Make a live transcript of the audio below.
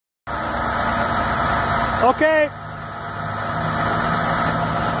Okay.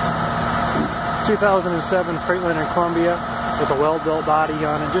 2007 Freightliner Columbia with a well-built body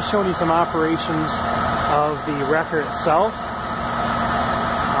on it. Just showing you some operations of the wrecker itself.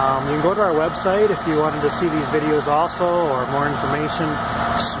 You can go to our website if you wanted to see these videos also, or more information.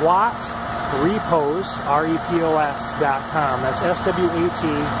 SWAT Repos, REPOS.com. That's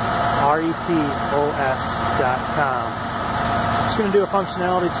SWAT-REPOS.com. Just going to do a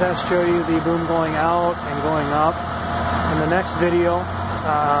functionality test, show you the boom going out and going up. In the next video,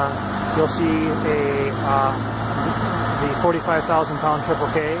 you'll see the 45,000 pound Triple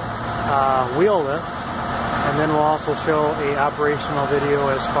K wheel lift, and then we'll also show a operational video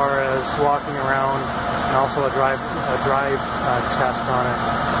as far as walking around, and also a drive test on it.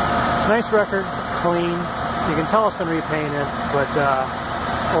 Nice record, clean. You can tell it's been repainted, but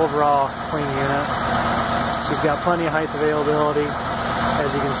overall clean unit. She's got plenty of height availability.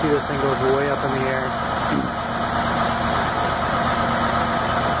 As you can see, this thing goes way up in the air.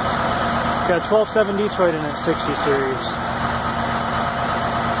 Got a 12.7 Detroit in it, 60 series.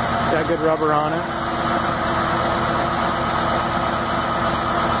 Got good rubber on it.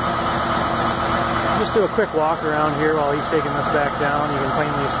 Just do a quick walk around here while he's taking this back down. You can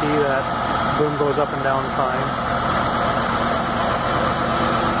plainly see that boom goes up and down fine.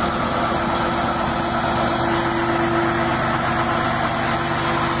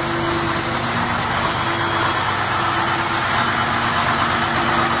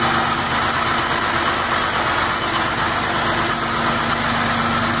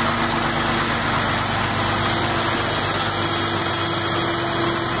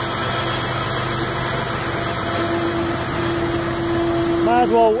 Might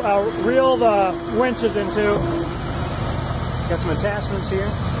as well reel the winches into. Got some attachments here.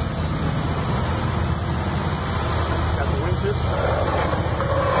 Got the winches.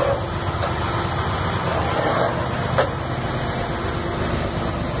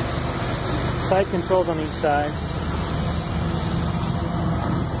 Side controls on each side.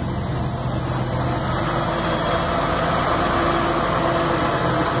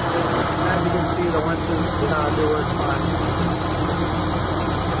 As you can see, the winches do work fine.